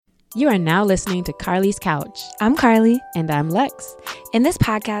You are now listening to Carly's Couch. I'm Carly. And I'm Lex. In this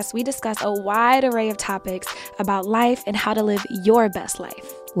podcast, we discuss a wide array of topics about life and how to live your best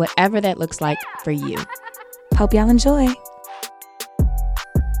life. Whatever that looks like for you. Hope y'all enjoy.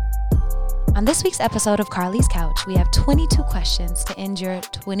 On this week's episode of Carly's Couch, we have 22 questions to end your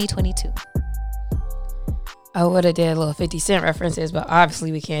 2022. I would have did a little 50 Cent references, but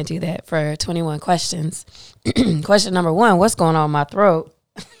obviously we can't do that for 21 questions. Question number 1, what's going on in my throat?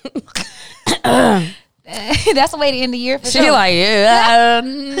 That's the way to end the year for sure. She like,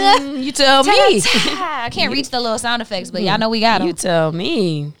 you tell me. I can't reach the little sound effects, but y'all know we got them. You tell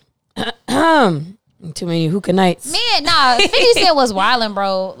me. Too many hookah nights. Man, nah, 50 Cent was wilding,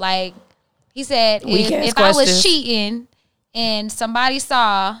 bro. Like, he said, if I was cheating and somebody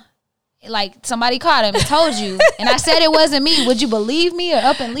saw, like, somebody caught him and told you, and I said it wasn't me, would you believe me or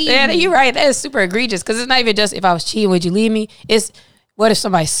up and leave me? Yeah, you're right. That is super egregious because it's not even just if I was cheating, would you leave me? It's what if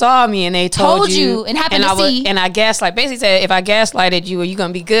somebody saw me and they told you and happened to see. And I gaslight, basically said, if I gaslighted you, are you going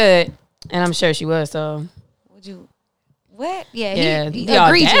to be good? And I'm sure she was, so. Would you? What? Yeah, the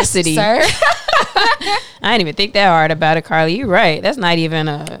egregious, audacity. Sir. I didn't even think that hard about it, Carly. You're right. That's not even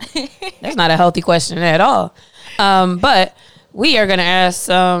that's not a healthy question at all. But we are going to ask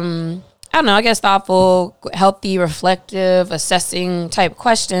I don't know, I guess thoughtful, healthy, reflective, assessing type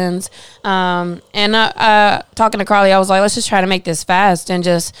questions. And talking to Carly, I was like, let's just try to make this fast and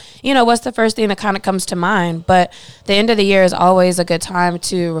just, what's the first thing that kind of comes to mind? But the end of the year is always a good time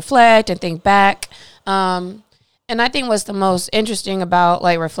to reflect and think back. And I think what's the most interesting about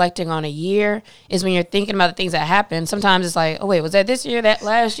like reflecting on a year is when you're thinking about the things that happened. Sometimes it's like, oh wait, was that this year, that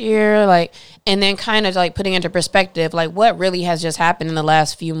last year? Like, and then kind of like putting into perspective, like what really has just happened in the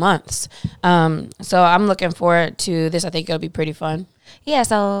last few months. So I'm looking forward to this. I think it'll be pretty fun. Yeah.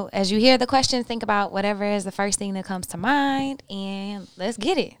 So as you hear the question, think about whatever is the first thing that comes to mind and let's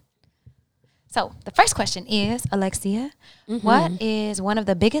get it. So the first question is, Alexia, what is one of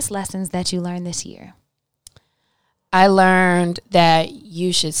the biggest lessons that you learned this year? I learned that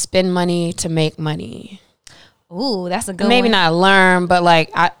you should spend money to make money. Ooh, that's a good maybe one. Not learn, but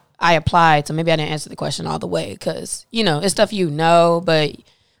like I applied, so maybe I didn't answer the question all the way because, it's stuff but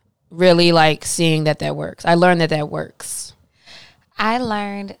really like seeing that works. I learned that works. I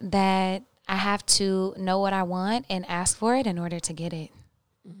learned that I have to know what I want and ask for it in order to get it.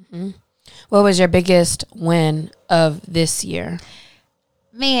 Mm-hmm. What was your biggest win of this year?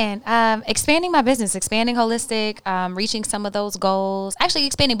 Man, expanding my business, expanding Holistic, reaching some of those goals. Actually,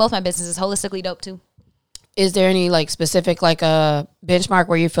 expanding both my businesses, Holistically dope too. Is there any like specific like a benchmark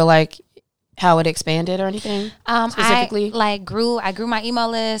where you feel like how it expanded or anything specifically? I grew my email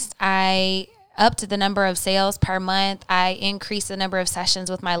list. I upped the number of sales per month. I increased the number of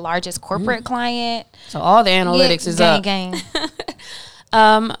sessions with my largest corporate client. So all the analytics is up. Gang.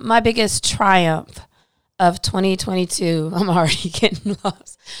 My biggest triumph of 2022, I'm already getting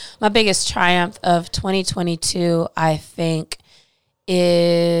lost. My biggest triumph of 2022, I think,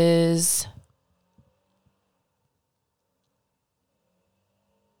 is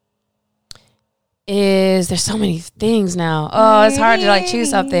there's so many things now. Oh, it's hard to like choose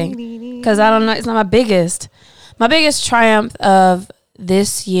something because I don't know. It's not my biggest. My biggest triumph of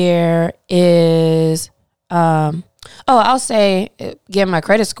this year is, I'll say getting my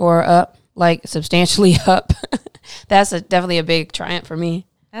credit score up. Like substantially up. That's definitely a big triumph for me.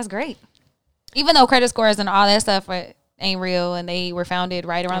 That's great. Even though credit scores and all that stuff ain't real and they were founded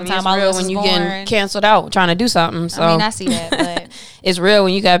right around the time I was when you born. getting canceled out trying to do something. So I see that, but it's real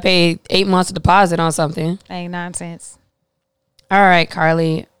when you got to pay 8 months of deposit on something. Ain't nonsense. All right,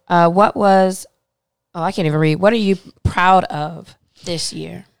 Carly. I can't even read. What are you proud of this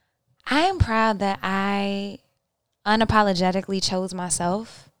year? I am proud that I unapologetically chose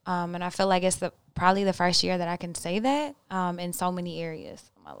myself. And I feel like it's probably the first year that I can say that in so many areas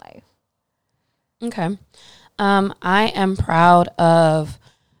of my life. Okay. I am proud of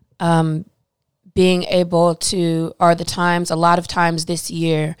being able to, a lot of times this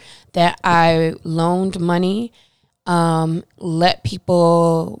year that I loaned money, let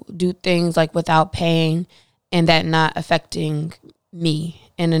people do things like without paying and that not affecting me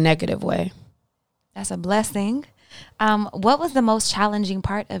in a negative way. That's a blessing. What was the most challenging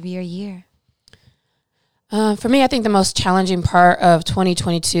part of your year? For me, I think the most challenging part of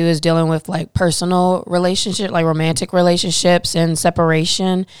 2022 is dealing with like personal relationship, like romantic relationships and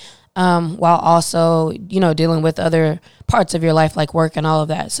separation, while also, dealing with other parts of your life, like work and all of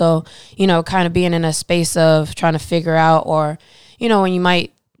that. So, kind of being in a space of trying to figure out, or, when you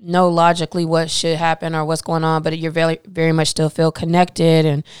might know logically what should happen or what's going on, but you're very, very much still feel connected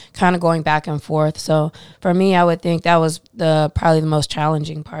and kind of going back and forth. So for me, I would think that was probably the most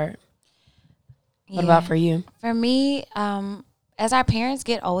challenging part. What about for you? For me, as our parents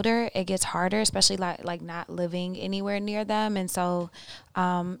get older, it gets harder, especially like not living anywhere near them. And so,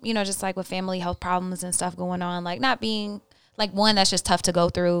 just like with family health problems and stuff going on, like not being like, one, that's just tough to go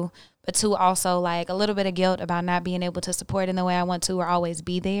through, but two, also like a little bit of guilt about not being able to support in the way I want to or always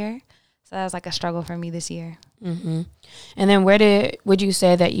be there. So that was like a struggle for me this year. Mm-hmm. And then would you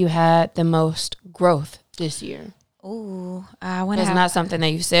say that you had the most growth this year? Ooh, I want to. It's not something that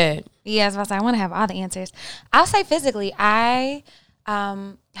you said. Yeah, I was about to say, I want to have all the answers. I'll say physically, I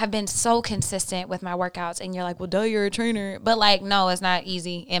have been so consistent with my workouts, and you're like, well, duh, you're a trainer. But like, no, it's not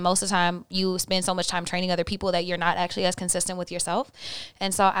easy. And most of the time you spend so much time training other people that you're not actually as consistent with yourself.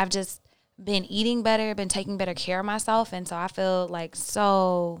 And so I've just been eating better, been taking better care of myself. And so I feel like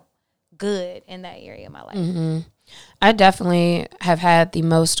so good in that area of my life. Mm-hmm. I definitely have had the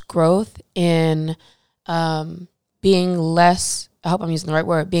most growth in being less, I hope I'm using the right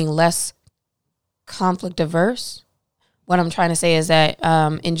word, being less conflict averse. What I'm trying to say is that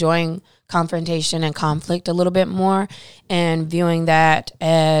enjoying confrontation and conflict a little bit more and viewing that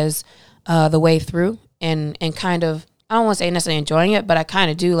as the way through and kind of, I don't want to say necessarily enjoying it, but I kind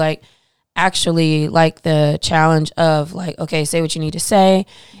of do like actually like the challenge of like, okay, say what you need to say,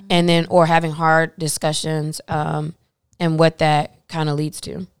 and then, or having hard discussions and what that kind of leads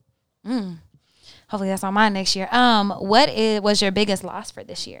to. Hopefully that's on mine next year. What was your biggest loss for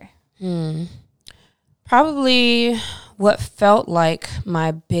this year? Probably what felt like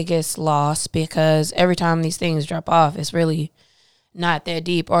my biggest loss, because every time these things drop off, it's really not that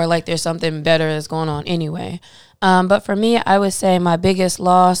deep, or like there's something better that's going on anyway. But for me, I would say my biggest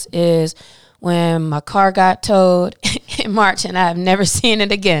loss is when my car got towed in March and I've never seen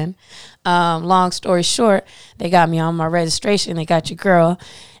it again. Long story short, they got me on my registration. They got your girl.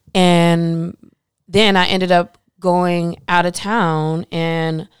 And then I ended up going out of town,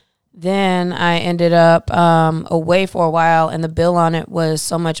 and then I ended up away for a while, and the bill on it was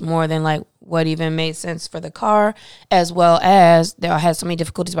so much more than like what even made sense for the car, as well as I had so many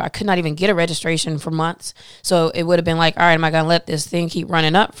difficulties where I could not even get a registration for months. So it would have been like, all right, am I going to let this thing keep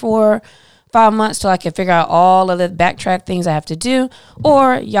running up for 5 months till I can figure out all of the backtrack things I have to do?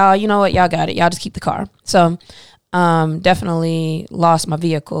 Or y'all, you know what? Y'all got it. Y'all just keep the car. So definitely lost my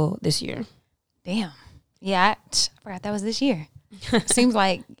vehicle this year. Damn. Yeah, I forgot that was this year. Seems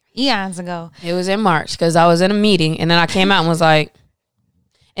like eons ago. It was in March because I was in a meeting, and then I came out and was like,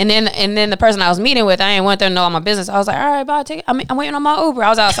 and then the person I was meeting with, I didn't want them to know all my business. I was like, all right, bye, take it. I'm waiting on my Uber. I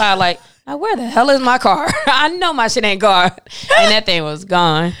was outside like, now where the hell is my car? I know my shit ain't gone. And that thing was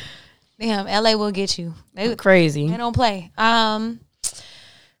gone. Damn, LA will get you. They crazy. They don't play.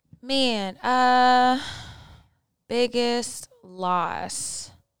 Biggest loss.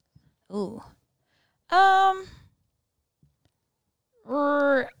 Ooh.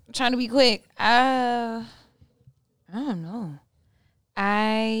 Trying to be quick. I don't know.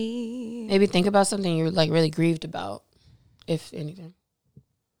 Maybe think about something you're like really grieved about, if anything.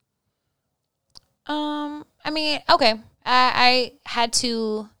 Okay. I had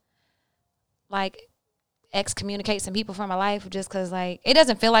to like excommunicate some people from my life just because like it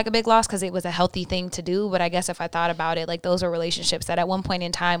doesn't feel like a big loss because it was a healthy thing to do, but I guess if I thought about it, like those were relationships that at one point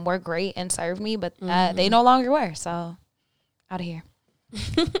in time were great and served me, but they no longer were. So out of here.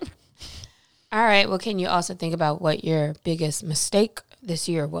 All right. Well, can you also think about what your biggest mistake this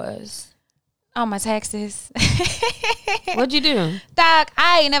year was? On my taxes. What'd you do? Doc,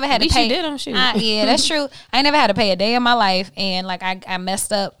 I ain't never had to pay. You did them, shoot. Yeah, that's true. I ain't never had to pay a day in my life, and like I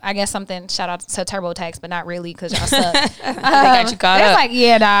messed up. I guess something. Shout out to TurboTax, but not really because y'all suck. They got you caught up. Like,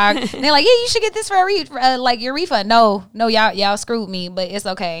 yeah, dog. And they're like, yeah, you should get this for like your refund. No, y'all screwed me, but it's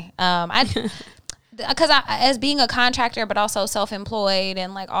okay. Because as being a contractor, but also self-employed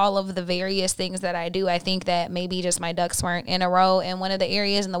and like all of the various things that I do, I think that maybe just my ducks weren't in a row in one of the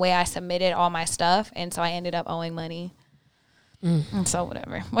areas and the way I submitted all my stuff. And so I ended up owing money. And so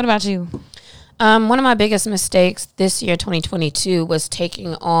whatever. What about you? One of my biggest mistakes this year, 2022, was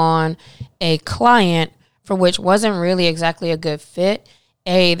taking on a client for which wasn't really exactly a good fit.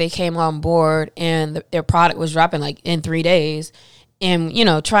 They came on board and their product was dropping like in 3 days. and, you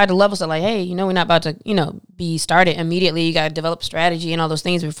know, try to level set like, hey, you know, we're not about to, you know, be started immediately. You got to develop strategy and all those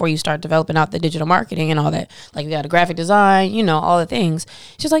things before you start developing out the digital marketing and all that. Like, we got a graphic design, you know, all the things.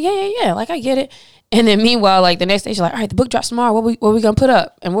 She's like, yeah. Like, I get it. And then meanwhile, like the next day, she's like, all right, the book drops tomorrow. What we going to put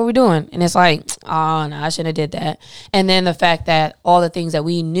up? And what we doing? And it's like, oh, no, I shouldn't have did that. And then the fact that all the things that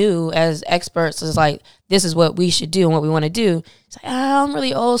we knew as experts is like, this is what we should do and what we want to do. It's like, I'm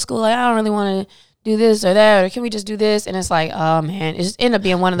really old school. Like, I don't really want to do this or that, or can we just do this? And it's like, oh man, it just ended up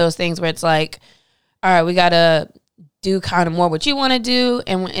being one of those things where it's like, all right, we got to do kind of more what you want to do.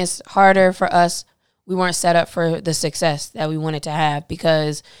 And when it's harder for us, we weren't set up for the success that we wanted to have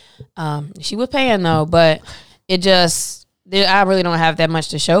because she was paying though, but it just, I really don't have that much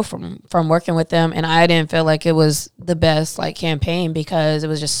to show from working with them. And I didn't feel like it was the best like campaign because it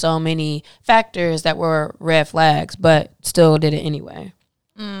was just so many factors that were red flags, but still did it anyway.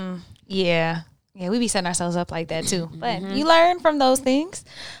 Yeah. Yeah, we be setting ourselves up like that too. But you learn from those things.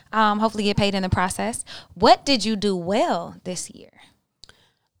 Hopefully get paid in the process. What did you do well this year?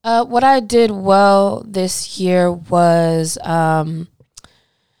 What I did well this year was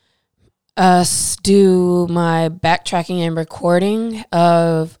us do my backtracking and recording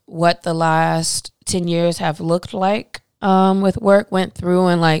of what the last 10 years have looked like with work. Went through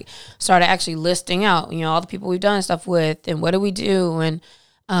and like started actually listing out, you know, all the people we've done stuff with and what do we do and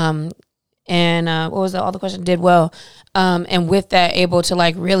what was the other question? Did well. And with that, able to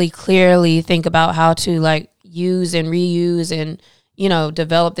like really clearly think about how to like use and reuse and, you know,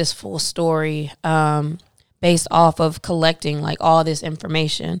 develop this full story based off of collecting like all this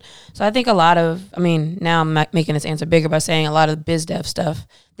information. So I think a lot of, I mean, now I'm making this answer bigger by saying a lot of biz dev stuff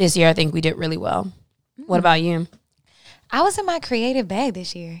this year, I think we did really well. What about you? I was in my creative bag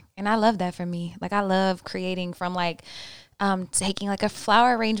this year and I love that for me. Like I love creating from like, taking like a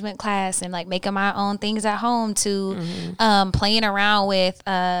flower arrangement class and like making my own things at home to playing around with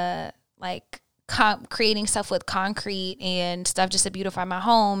like creating stuff with concrete and stuff just to beautify my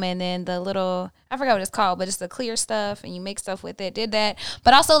home. And then the little, I forgot what it's called, but it's the clear stuff and you make stuff with it. Did that.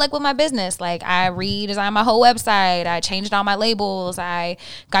 But also like with my business, like I redesigned my whole website. I changed all my labels. I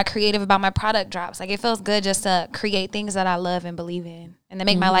got creative about my product drops. Like it feels good just to create things that I love and believe in and to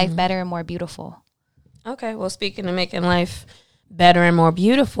make my life better and more beautiful. Okay, well, speaking of making life better and more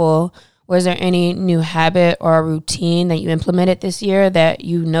beautiful, was there any new habit or routine that you implemented this year that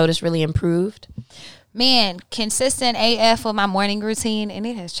you noticed really improved? Man, consistent AF with my morning routine, and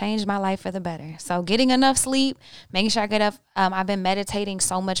it has changed my life for the better. So getting enough sleep, making sure I get up. I've been meditating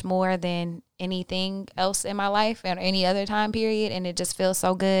so much more than anything else in my life or any other time period, and it just feels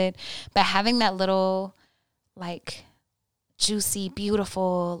so good. But having that little, like, juicy,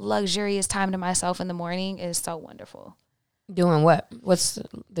 beautiful, luxurious time to myself in the morning is so wonderful. Doing what? What's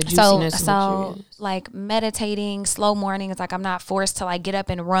the juiciness? So like meditating, slow mornings. Like I'm not forced to like get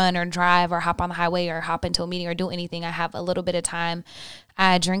up and run or drive or hop on the highway or hop into a meeting or do anything. I have a little bit of time.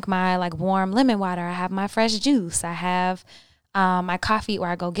 I drink my like warm lemon water. I have my fresh juice. I have my coffee,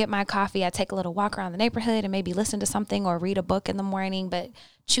 where I go get my coffee. I take a little walk around the neighborhood and maybe listen to something or read a book in the morning, but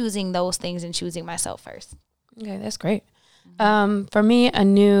choosing those things and choosing myself first. Okay, that's great. For me, a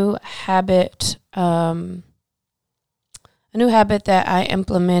new habit that I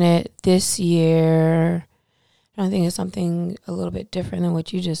implemented this year, I think it's something a little bit different than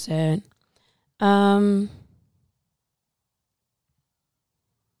what you just said. I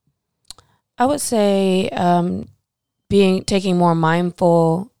would say taking more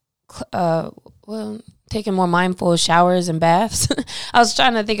mindful showers and baths. I was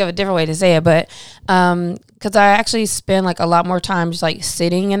trying to think of a different way to say it, but because I actually spend like a lot more time just like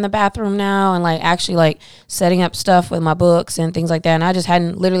sitting in the bathroom now and like actually like setting up stuff with my books and things like that. And I just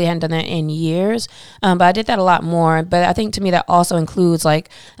hadn't done that in years. But I did that a lot more. But I think to me that also includes like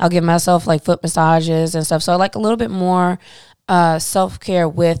I'll give myself like foot massages and stuff. So like a little bit more self-care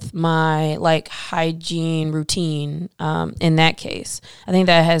with my like hygiene routine in that case. I think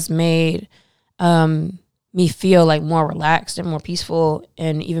that has made me feel like more relaxed and more peaceful,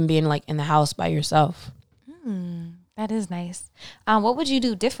 and even being like in the house by yourself. That is nice. What would you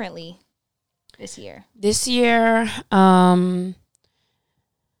do differently this year? This year,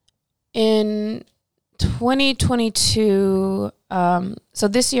 in 2022, so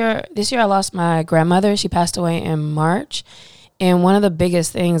this year I lost my grandmother. She passed away in March. And one of the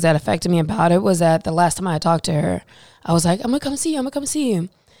biggest things that affected me about it was that the last time I talked to her, I was like, I'm going to come see you.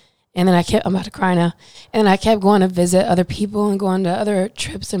 And then I'm about to cry now. And I kept going to visit other people and going to other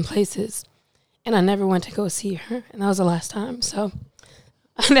trips and places. And I never went to go see her. And that was the last time. So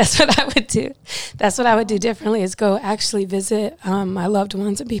that's what I would do. That's what I would do differently, is go actually visit my loved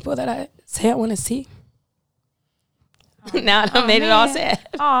ones and people that I say I want to see. Now I made it all sad.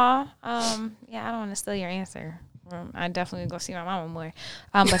 Aw. Yeah, I don't want to steal your answer. I definitely go see my mama more.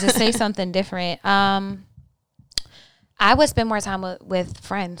 But to say something different, I would spend more time with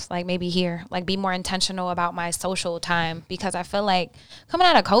friends, like maybe here, like be more intentional about my social time, because I feel like coming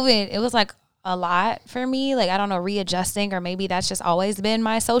out of COVID, it was like a lot for me. Like, I don't know, readjusting, or maybe that's just always been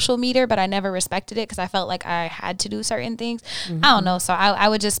my social meter, but I never respected it because I felt like I had to do certain things. I don't know. So I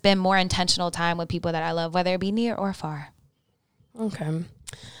would just spend more intentional time with people that I love, whether it be near or far. Okay.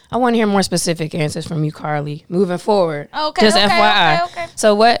 I want to hear more specific answers from you, Carly, moving forward. Okay. Just okay, FYI. Okay.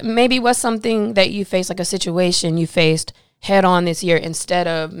 So what's something that you faced, like a situation you faced head on this year, instead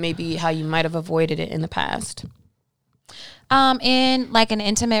of maybe how you might have avoided it in the past? In like an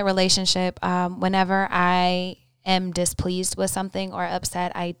intimate relationship, whenever I am displeased with something or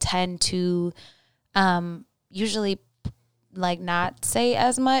upset, I tend to usually like not say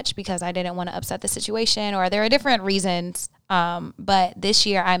as much because I didn't want to upset the situation, or there are different reasons. But this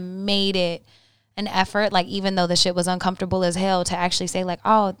year I made it an effort, like even though the shit was uncomfortable as hell, to actually say like,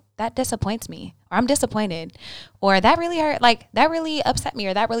 oh, that disappoints me, or I'm disappointed, or that really hurt, like that really upset me,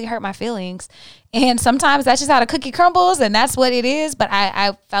 or that really hurt my feelings. And sometimes that's just how the cookie crumbles, and that's what it is. But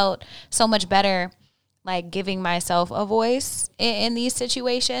I felt so much better like giving myself a voice in these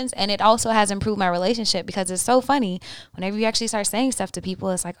situations. And it also has improved my relationship, because it's so funny whenever you actually start saying stuff to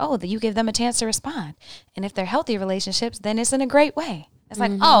people, it's like, oh, that you give them a chance to respond. And if they're healthy relationships, then it's in a great way. It's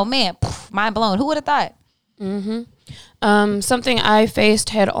like, oh man, mind blown. Who would have thought? Something I faced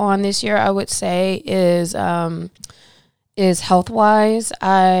head on this year, I would say, is health wise.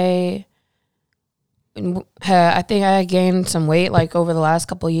 I think I gained some weight like over the last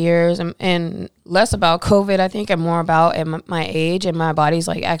couple of years, and less about COVID, I think, and more about at my age, and my body's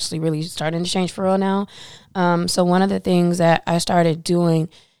like actually really starting to change for real now. So one of the things that I started doing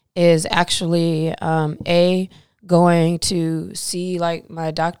is actually going to see like my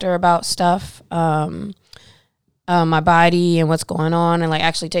doctor about stuff, my body and what's going on, and like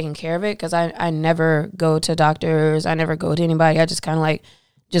actually taking care of it, because I never go to doctors, I never go to anybody. I just kind of like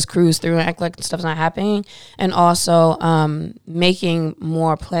just cruise through and act like stuff's not happening. And also making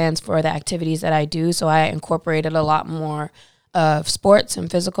more plans for the activities that I do. So I incorporated a lot more of sports and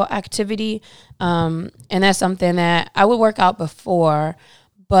physical activity. And that's something that I would work out before,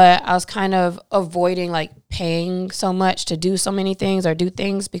 but I was kind of avoiding like paying so much to do so many things or do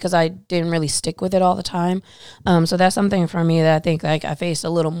things, because I didn't really stick with it all the time. So that's something for me that I think like I faced a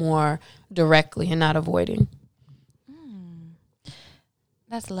little more directly and not avoiding.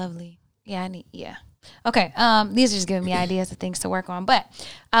 That's lovely. Yeah, Okay. These are just giving me ideas of things to work on. But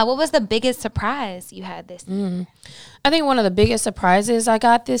what was the biggest surprise you had this year? I think one of the biggest surprises I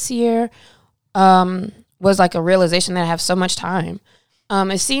got this year was like a realization that I have so much time.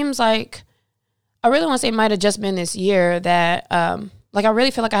 It seems like, I really want to say it might have just been this year that like I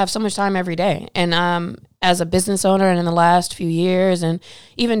really feel like I have so much time every day. And as a business owner, and in the last few years, and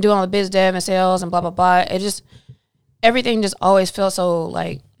even doing all the biz dev and sales and blah, blah, blah, everything just always feels so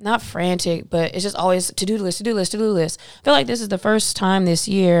like, not frantic, but it's just always to-do list. I feel like this is the first time this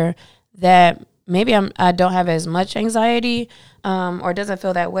year that maybe I don't have as much anxiety, or doesn't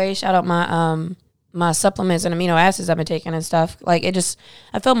feel that way. Shout out my supplements and amino acids I've been taking and stuff. Like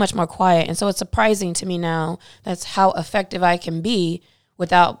I feel much more quiet. And so it's surprising to me now that's how effective I can be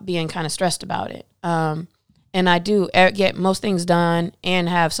without being kind of stressed about it. And I do get most things done and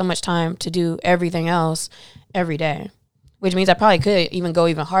have so much time to do everything else every day, which means I probably could even go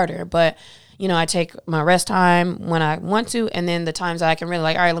even harder. But, you know, I take my rest time when I want to, and then the times that I can really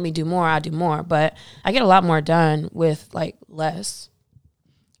like, all right, let me do more, I do more. But I get a lot more done with like less.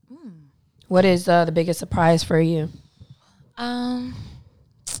 What is the biggest surprise for you? The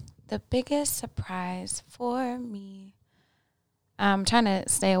biggest surprise for me, I'm trying to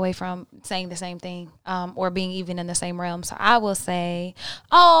stay away from saying the same thing, or being even in the same realm. So I will say,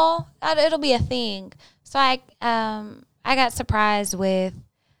 it'll be a thing. So I got surprised with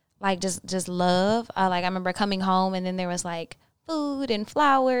like just love. Like I remember coming home, and then there was like food and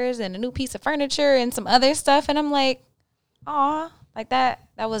flowers and a new piece of furniture and some other stuff, and I'm like, aw. Like that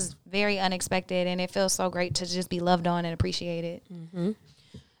was very unexpected, and it feels so great to just be loved on and appreciated. Mm-hmm.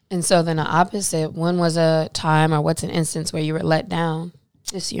 And so then the opposite, when was a time or what's an instance where you were let down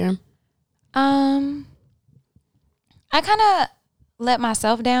this year? I kind of let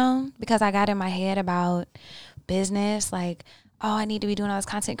myself down because I got in my head about business, like, oh, I need to be doing all this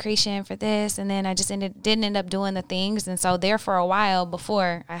content creation for this. And then I just didn't end up doing the things. And so there for a while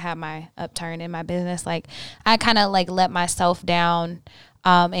before I had my upturn in my business, like I kind of like let myself down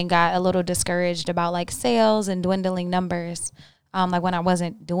and got a little discouraged about like sales and dwindling numbers. Like when I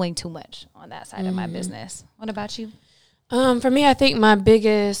wasn't doing too much on that side of my business. What about you? For me, I think my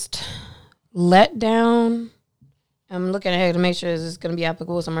biggest letdown, I'm looking ahead to make sure this is going to be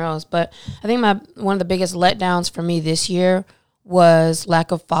applicable somewhere else, but I think one of the biggest letdowns for me this year was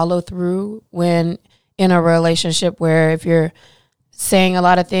lack of follow through when in a relationship, where if you're saying a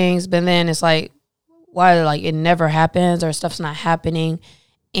lot of things, but then it's like, why, like, it never happens or stuff's not happening.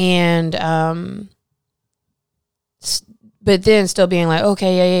 And, but then still being like,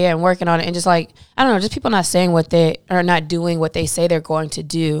 okay, yeah, and working on it. And just like, I don't know, just people not saying what they are, not doing what they say they're going to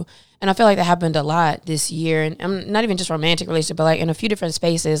do. And I feel like that happened a lot this year. And I'm not even just romantic relationship, but like in a few different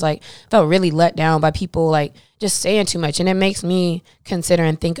spaces, like felt really let down by people like just saying too much. And it makes me consider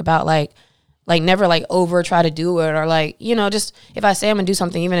and think about like never like over try to do it, or like, you know, just if I say I'm gonna do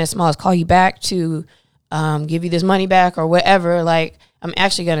something, even as small as call you back to give you this money back or whatever, like I'm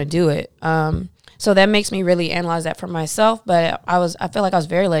actually gonna do it. So that makes me really analyze that for myself. But I feel like I was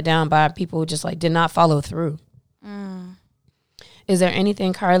very let down by people who just like did not follow through. Is there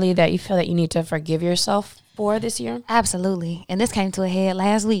anything, Carly, that you feel that you need to forgive yourself for this year? Absolutely. And this came to a head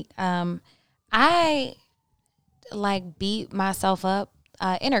last week. I like beat myself up.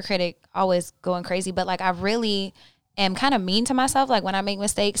 Inner critic always going crazy, but like I really am kind of mean to myself, like when I make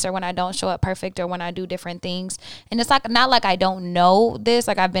mistakes or when I don't show up perfect or when I do different things. And it's like not like I don't know this,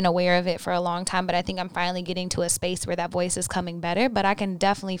 like I've been aware of it for a long time, but I think I'm finally getting to a space where that voice is coming better. But I can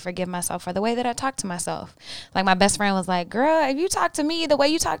definitely forgive myself for the way that I talk to myself. Like my best friend was like, girl, if you talk to me the way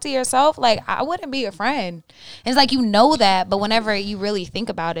you talk to yourself, like I wouldn't be your friend. And it's like, you know that, but whenever you really think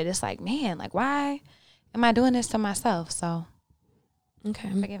about it, it's like, man, like why am I doing this to myself? So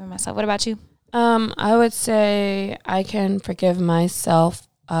okay, forgiving myself. What about you? I would say I can forgive myself.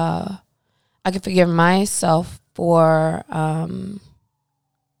 I can forgive myself for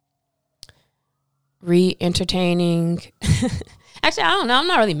re-entertaining. Actually, I don't know. I'm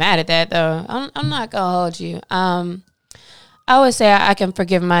not really mad at that though. I'm not gonna hold you. I would say I can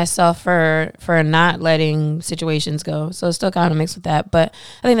forgive myself for not letting situations go. So it's still kind of mixed with that. But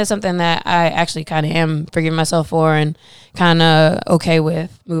I think that's something that I actually kind of am forgiving myself for and kind of okay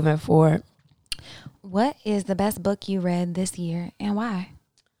with moving forward. What is the best book you read this year and why?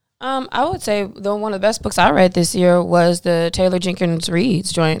 I would say one of the best books I read this year was the Taylor Jenkins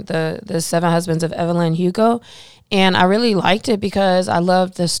Reid's joint, the Seven Husbands of Evelyn Hugo. And I really liked it because I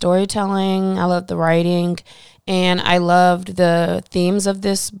loved the storytelling, I loved the writing, and I loved the themes of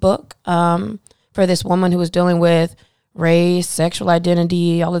this book for this woman who was dealing with race, sexual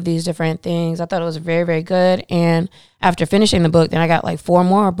identity, all of these different things. I thought it was very, very good. And after finishing the book, then I got like 4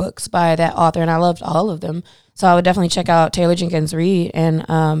 more books by that author, and I loved all of them. So I would definitely check out Taylor Jenkins Reid,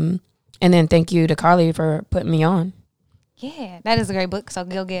 and then thank you to Carly for putting me on. Yeah, that is a great book. So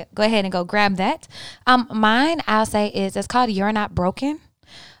go ahead and go grab that. Mine, I'll say, it's called You're Not Broken.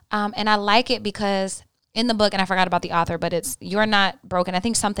 And I like it because in the book, and I forgot about the author, but it's You're Not Broken. I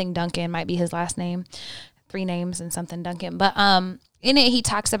think something Duncan might be his last name. 3 names and something Duncan. But in it, he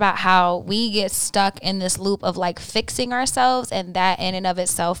talks about how we get stuck in this loop of like fixing ourselves, and that in and of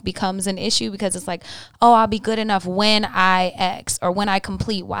itself becomes an issue because it's like, oh, I'll be good enough when I X, or when I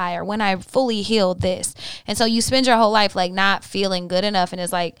complete Y, or when I fully heal this. And so you spend your whole life like not feeling good enough, and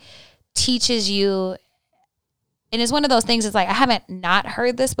it's like teaches you. And it's one of those things, it's like, I haven't not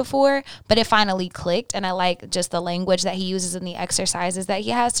heard this before, but it finally clicked. And I like just the language that he uses in the exercises that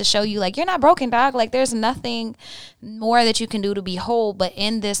he has to show you, like, you're not broken, dog. Like, there's nothing more that you can do to be whole. But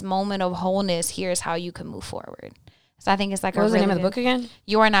in this moment of wholeness, here's how you can move forward. So I think it's like what was the name of the book again?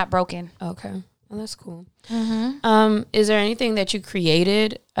 You Are Not Broken. Okay. Well, that's cool. Mm-hmm. Is there anything that you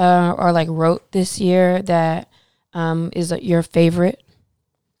created or like wrote this year that is your favorite?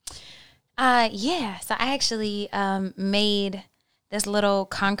 Yeah. So I actually made this little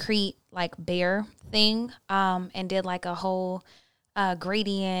concrete like bear thing and did like a whole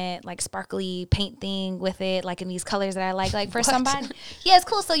gradient, like sparkly paint thing with it, like in these colors that I like for somebody. Yeah, it's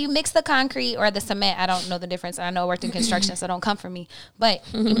cool. So you mix the concrete or the cement. I don't know the difference. I know I worked in construction, so don't come for me. But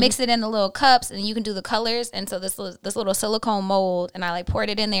you mix it in the little cups and you can do the colors. And so this little silicone mold, and I like poured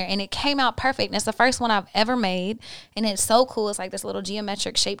it in there and it came out perfect. And it's the first one I've ever made. And it's so cool. It's like this little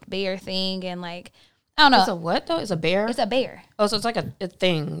geometric shaped bear thing. And like, I don't know. It's a what though? It's a bear? It's a bear. Oh, so it's like a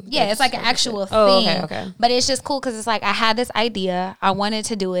thing. Yeah, it's like an actual thing. Oh, okay. But it's just cool because it's like I had this idea. I wanted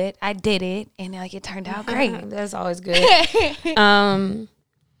to do it. I did it. And like it turned out great. That's always good. I don't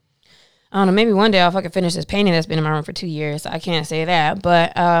know. Maybe one day I'll fucking finish this painting that's been in my room for 2 years. I can't say that.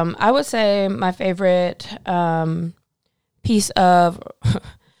 But I would say my favorite piece of...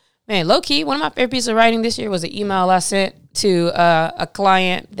 Man, low-key, one of my favorite pieces of writing this year was an email I sent to a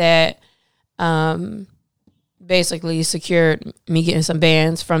client that... basically secured me getting some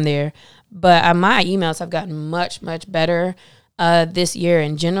bands from there. But my emails have gotten much, much better this year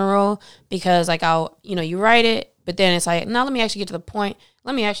in general, because like you write it, but then it's like, now let me actually get to the point.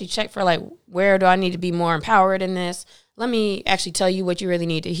 Let me actually check for like, where do I need to be more empowered in this? Let me actually tell you what you really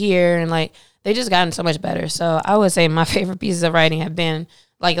need to hear. And like, they just gotten so much better. So I would say my favorite pieces of writing have been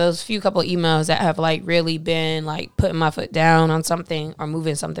like those few couple emails that have like really been like putting my foot down on something or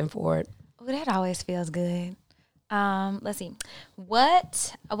moving something forward. Oh, that always feels good. Let's see.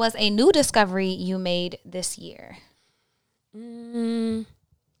 What was a new discovery you made this year? Trying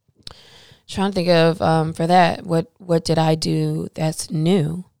to think of for that, what did I do that's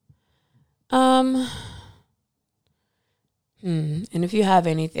new? And if you have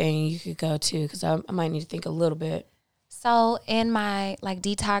anything, you could go too, because I might need to think a little bit. So in my like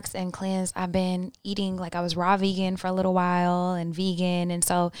detox and cleanse, I've been eating, like I was raw vegan for a little while and vegan. And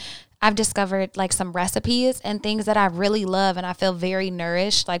so I've discovered like some recipes and things that I really love. And I feel very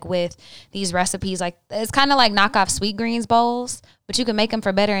nourished like with these recipes. Like it's kind of like knockoff Sweet Greens bowls, but you can make them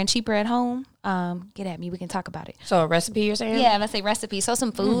for better and cheaper at home. Get at me. We can talk about it. So a recipe, you're saying? Yeah, let's say recipe. So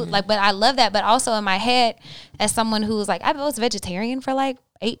some food, like, but I love that. But also in my head, as someone who's like, I was vegetarian for like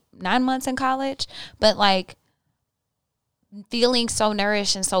 8-9 months in college, but like feeling so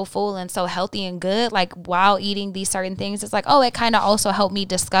nourished and so full and so healthy and good, like while eating these certain things, it's like, oh, it kind of also helped me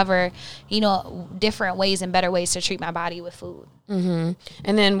discover, different ways and better ways to treat my body with food. And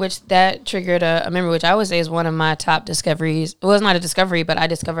then which that triggered a memory, which I would say is one of my top discoveries. It was not a discovery, but I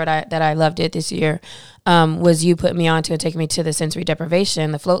discovered that I loved it this year, was you put me on to taking me to the sensory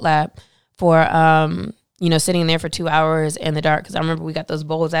deprivation, the float lab, for sitting there for 2 hours in the dark, because I remember we got those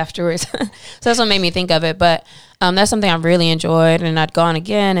bowls afterwards. So that's what made me think of it. But that's something I really enjoyed, and I'd gone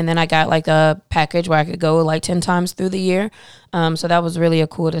again, and then I got like a package where I could go like 10 times through the year. So that was really a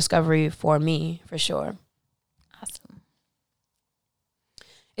cool discovery for me, for sure. Awesome.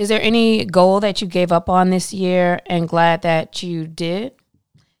 Is there any goal that you gave up on this year and glad that you did?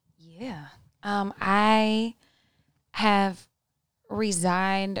 Yeah. I have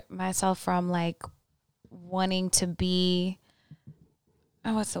resigned myself from like wanting to be,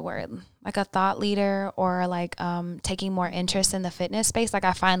 what's the word? Like a thought leader, or like taking more interest in the fitness space. Like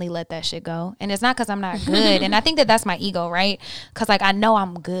I finally let that shit go. And it's not because I'm not good. And I think that that's my ego, right? Because like I know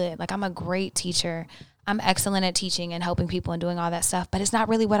I'm good. Like I'm a great teacher. I'm excellent at teaching and helping people and doing all that stuff, but it's not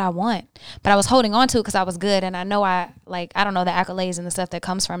really what I want. But I was holding on to it because I was good. And I know I don't know the accolades and the stuff that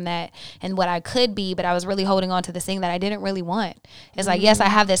comes from that and what I could be, but I was really holding on to this thing that I didn't really want. It's like, yes, I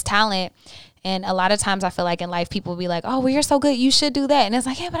have this talent. And a lot of times I feel like in life, people will be like, oh, well, you're so good, you should do that. And it's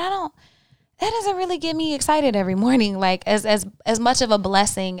like, yeah, but that doesn't really get me excited every morning. Like as much of a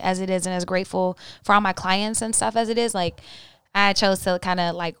blessing as it is, and as grateful for all my clients and stuff as it is, like I chose to kind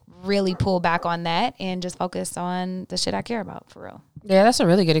of like really pull back on that and just focus on the shit I care about, for real. Yeah, that's a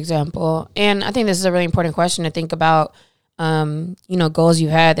really good example. And I think this is a really important question to think about, goals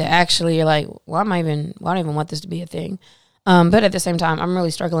you've had that actually you're like, well, I don't even want this to be a thing. But at the same time, I'm really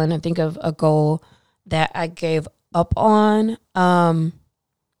struggling to think of a goal that I gave up on.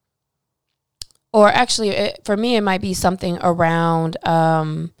 Or actually, for me, it might be something around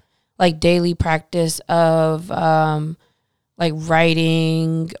like daily practice of like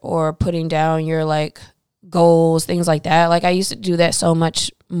writing or putting down your like goals, things like that. Like I used to do that so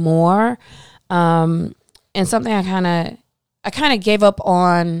much more. And something I kind of gave up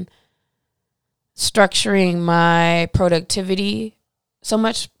on structuring my productivity so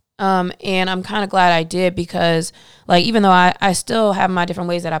much. And I'm kind of glad I did, because like, even though I still have my different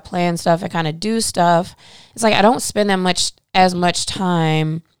ways that I plan stuff and kind of do stuff, it's like I don't spend as much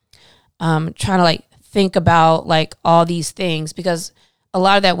time trying to like think about like all these things, because a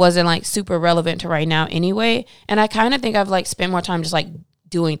lot of that wasn't like super relevant to right now anyway. And I kind of think I've like spent more time just like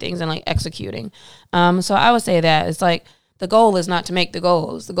doing things and like executing. So I would say that it's like the goal is not to make the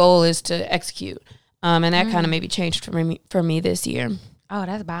goals. The goal is to execute. And that kind of maybe changed for me this year. Oh,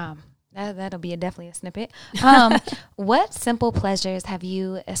 that's bomb. That'll be definitely a snippet. What simple pleasures have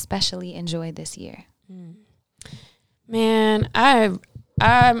you especially enjoyed this year? Man,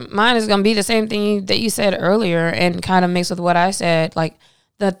 mine is gonna be the same thing that you said earlier, and kind of mixed with what I said. Like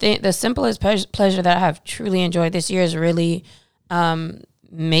the simplest pleasure that I have truly enjoyed this year is really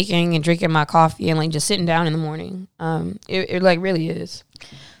making and drinking my coffee and like just sitting down in the morning. It like really is.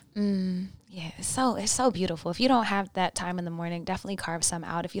 Yeah, it's so beautiful. If you don't have that time in the morning, definitely carve some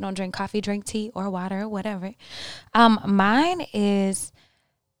out. If you don't drink coffee, drink tea or water or whatever. Mine is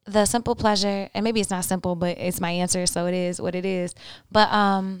the simple pleasure, and maybe it's not simple, but it's my answer, so it is what it is. But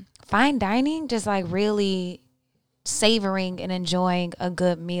fine dining just like really savoring and enjoying a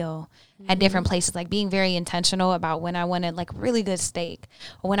good meal at different places, like being very intentional about when I wanted like really good steak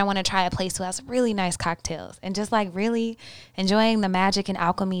or when I want to try a place who has really nice cocktails, and just like really enjoying the magic and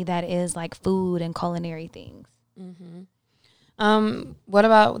alchemy that is like food and culinary things. What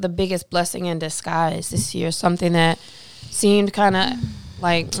about the biggest blessing in disguise this year? Something that seemed kind of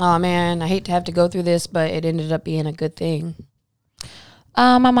like, oh man, I hate to have to go through this, but it ended up being a good thing.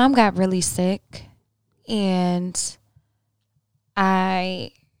 My mom got really sick, and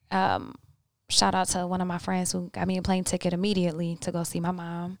I shout out to one of my friends who got me a plane ticket immediately to go see my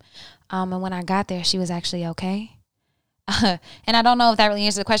mom. And when I got there, she was actually okay. And I don't know if that really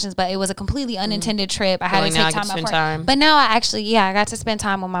answers the questions, but it was a completely unintended trip. I had to take time out for it. But now I actually, I got to spend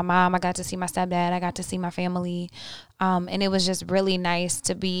time with my mom. I got to see my stepdad. I got to see my family. And it was just really nice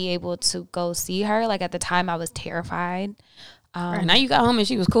to be able to go see her. Like at the time I was terrified. Right, now you got home and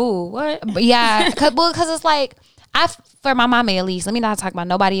she was cool. What? But yeah, because it's like, for my mama at least, let me not talk about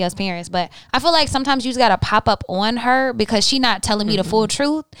nobody else's parents, but I feel like sometimes you just gotta pop up on her because she not telling me the full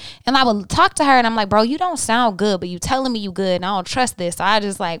truth. And I would talk to her and I'm like, bro, you don't sound good, but you telling me you good and I don't trust this. So I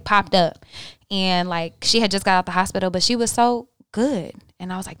just like popped up, and like she had just got out the hospital, but she was so good.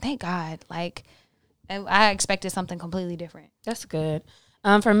 And I was like, thank God. Like I expected something completely different. That's good.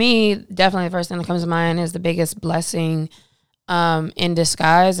 For me, definitely the first thing that comes to mind is the biggest blessing in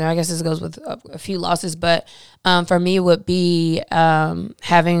disguise, and I guess this goes with a few losses, but for me would be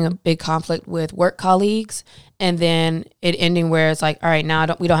having a big conflict with work colleagues, and then it ending where it's like, all right, now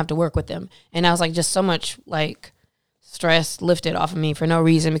we don't have to work with them, and I was like, just so much like stress lifted off of me for no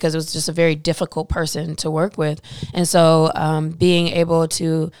reason, because it was just a very difficult person to work with. And so being able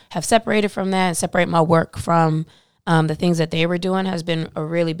to have separated from that and separate my work from the things that they were doing has been a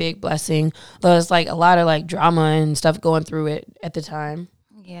really big blessing. There was like a lot of like drama and stuff going through it at the time.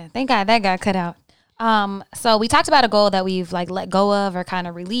 Yeah, thank God that got cut out. So we talked about a goal that we've like let go of or kind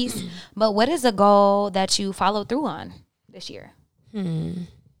of released, but what is a goal that you followed through on this year?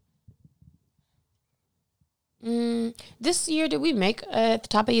 This year, did we make at the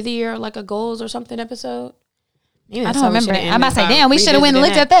top of the year like a goals or something episode? Maybe I don't remember. I'm about to say, damn, we should have went and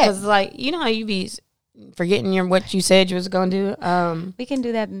looked at that. Because like, you know how you be forgetting what you said you was going to do. We can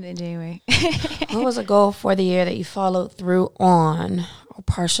do that in January. What was a goal for the year that you followed through on or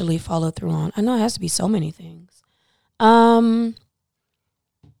partially followed through on? I know it has to be so many things.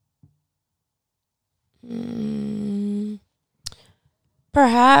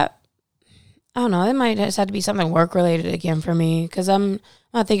 Perhaps, I don't know, it might just have to be something work related again for me, because I'm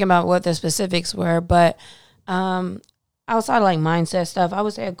not thinking about what the specifics were, but outside of like mindset stuff, I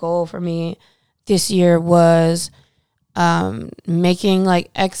would say a goal for me this year was making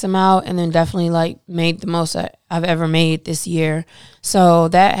like X amount, and then definitely like made the most I've ever made this year. So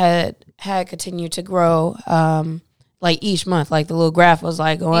that had continued to grow like each month. Like the little graph was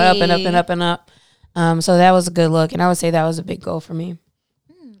like going up and up and up and up. So that was a good look, and I would say that was a big goal for me.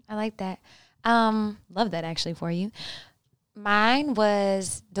 I like that. Love that actually for you. Mine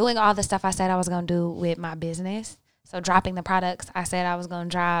was doing all the stuff I said I was going to do with my business. So dropping the products I said I was going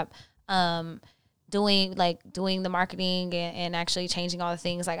to drop, doing the marketing and actually changing all the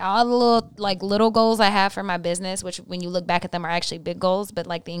things, like all the little goals I have for my business, which when you look back at them are actually big goals, but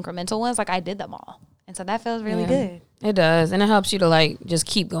like the incremental ones, like I did them all. And so that feels really good. It does. And it helps you to like just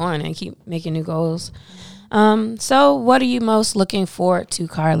keep going and keep making new goals. So what are you most looking forward to,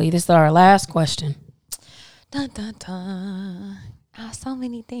 Carly? This is our last question. Dun, dun, dun. Oh, so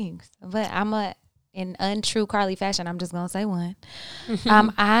many things, but in untrue Carly fashion, I'm just going to say one.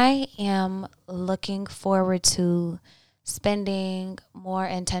 I am looking forward to spending more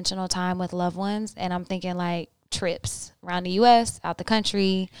intentional time with loved ones. And I'm thinking like trips around the U.S., out the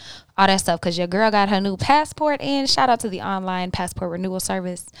country, all that stuff. Because your girl got her new passport, and shout out to the online passport renewal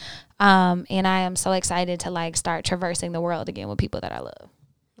service. And I am so excited to like start traversing the world again with people that I love.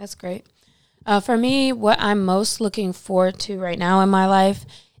 That's great. For me, what I'm most looking forward to right now in my life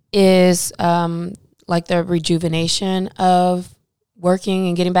is like the rejuvenation of working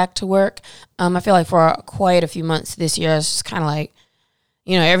and getting back to work. I feel like for quite a few months this year, it's just kind of like,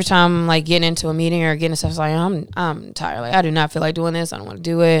 you know, every time I'm like getting into a meeting or getting stuff, it's like I'm tired. Like I do not feel like doing this. I don't want to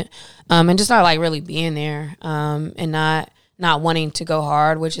do it. And just not like really being there and not wanting to go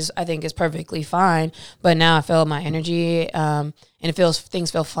hard, which is I think is perfectly fine. But now I feel my energy and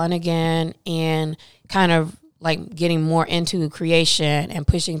things feel fun again, and kind of like getting more into creation and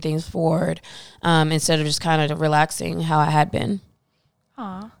pushing things forward instead of just kind of relaxing how I had been.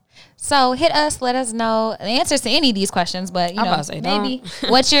 Aw. So hit us, let us know the answers to any of these questions, but you I'm know, about to say, maybe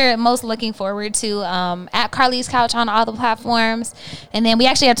what you're most looking forward to at Carly's Couch on all the platforms. And then we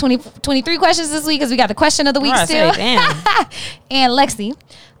actually have 23 questions this week because we got the question of the week still. And Lexi,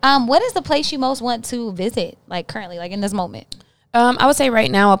 what is the place you most want to visit, like currently, like in this moment? I would say right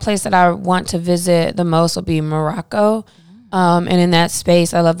now a place that I want to visit the most will be Morocco. And in that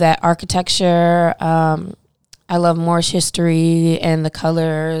space, I love that architecture. I love Moorish history and the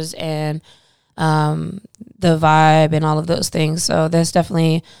colors and the vibe and all of those things. So that's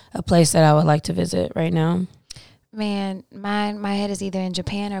definitely a place that I would like to visit right now. Man, my head is either in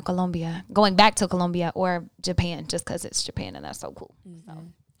Japan or Colombia. Going back to Colombia or Japan, just because it's Japan and that's so cool. So.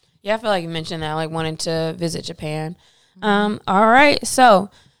 Yeah, I feel like you mentioned that, like wanting to visit Japan. All right, so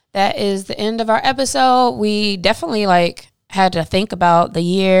that is the end of our episode. We definitely had to think about the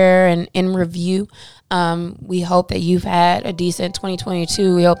year and in review. We hope that you've had a decent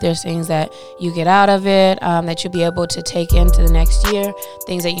 2022. We hope there's things that you get out of it, that you'll be able to take into the next year,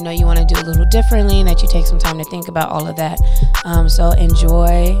 things that you know you want to do a little differently, and that you take some time to think about all of that. So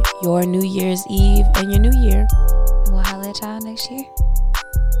enjoy your New Year's Eve and your new year. And we'll holler at y'all next year.